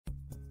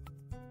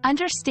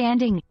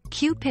Understanding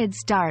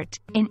Cupid's dart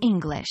in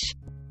English.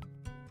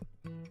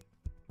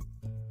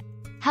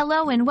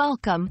 Hello and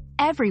welcome,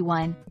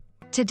 everyone.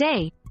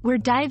 Today, we're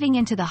diving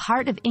into the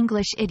heart of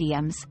English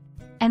idioms,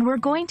 and we're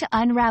going to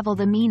unravel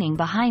the meaning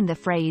behind the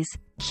phrase,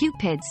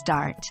 Cupid's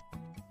dart.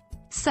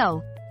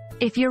 So,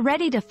 if you're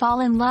ready to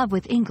fall in love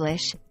with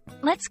English,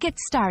 let's get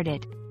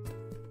started.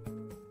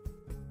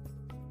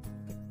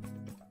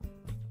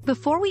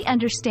 Before we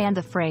understand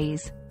the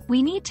phrase,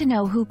 we need to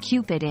know who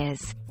Cupid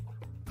is.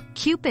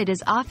 Cupid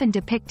is often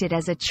depicted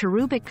as a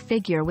cherubic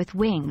figure with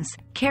wings,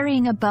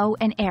 carrying a bow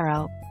and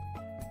arrow.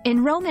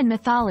 In Roman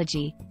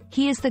mythology,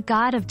 he is the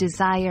god of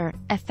desire,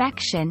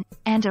 affection,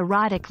 and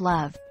erotic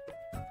love.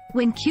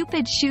 When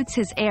Cupid shoots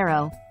his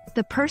arrow,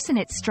 the person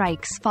it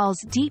strikes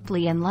falls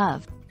deeply in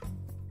love.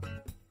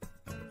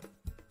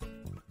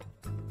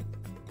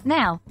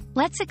 Now,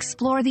 let's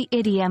explore the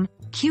idiom,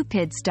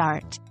 Cupid's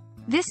dart.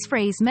 This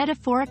phrase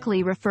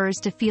metaphorically refers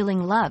to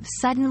feeling love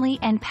suddenly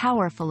and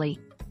powerfully,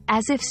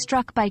 as if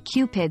struck by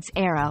Cupid's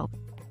arrow.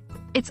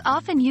 It's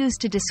often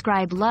used to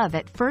describe love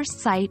at first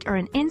sight or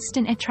an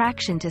instant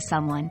attraction to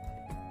someone.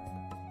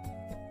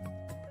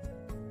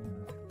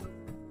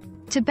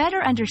 To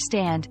better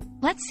understand,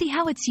 let's see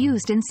how it's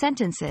used in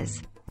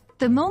sentences.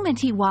 The moment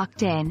he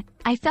walked in,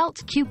 I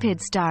felt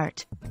Cupid's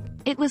dart.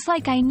 It was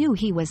like I knew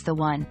he was the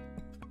one.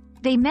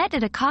 They met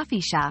at a coffee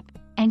shop,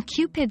 and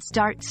Cupid's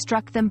dart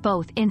struck them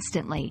both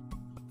instantly.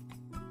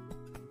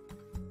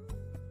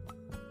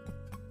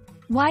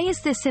 Why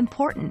is this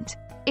important?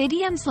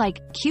 Idioms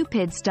like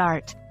Cupid's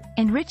dart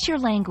enrich your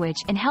language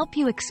and help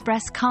you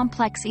express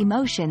complex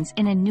emotions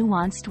in a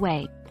nuanced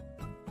way.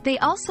 They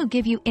also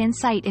give you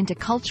insight into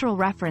cultural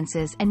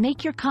references and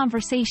make your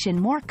conversation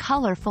more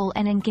colorful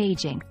and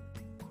engaging.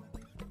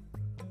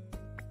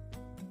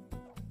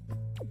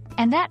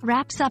 And that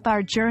wraps up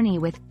our journey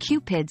with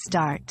Cupid's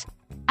dart.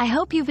 I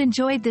hope you've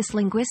enjoyed this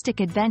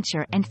linguistic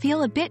adventure and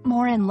feel a bit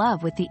more in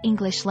love with the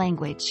English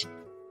language.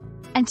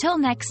 Until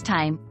next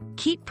time,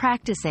 keep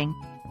practicing,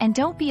 and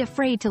don't be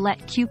afraid to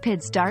let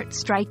Cupid's dart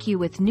strike you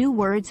with new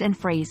words and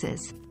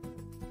phrases.